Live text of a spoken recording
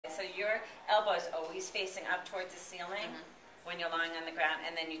your elbow is always facing up towards the ceiling when you're lying on the ground,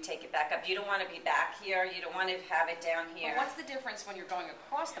 and then you take it back up. You don't want to be back here. You don't want to have it down here. But what's the difference when you're going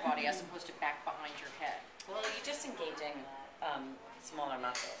across the body as opposed to back behind your head? Well, you're just engaging smaller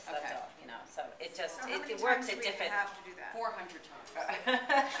muscles. That's Okay. all. You know, so it just So how many it works times at do we different. have to do that? 400 times.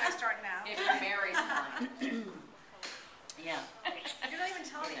 Should I start now? If you're Mary's client. Yeah. You're not even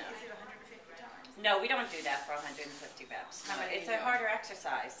telling me, Yeah. is it 150 times? No, we don't do that for 150 reps. How No, many it's do a you do? harder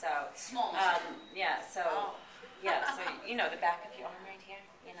exercise. So Small muscle. yeah. So Oh. yeah. So you know the back of your arm right here.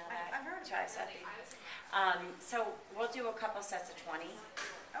 You know that I've heard of tricep. So we'll do a couple sets of 20.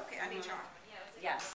 Okay, on each arm. Yes.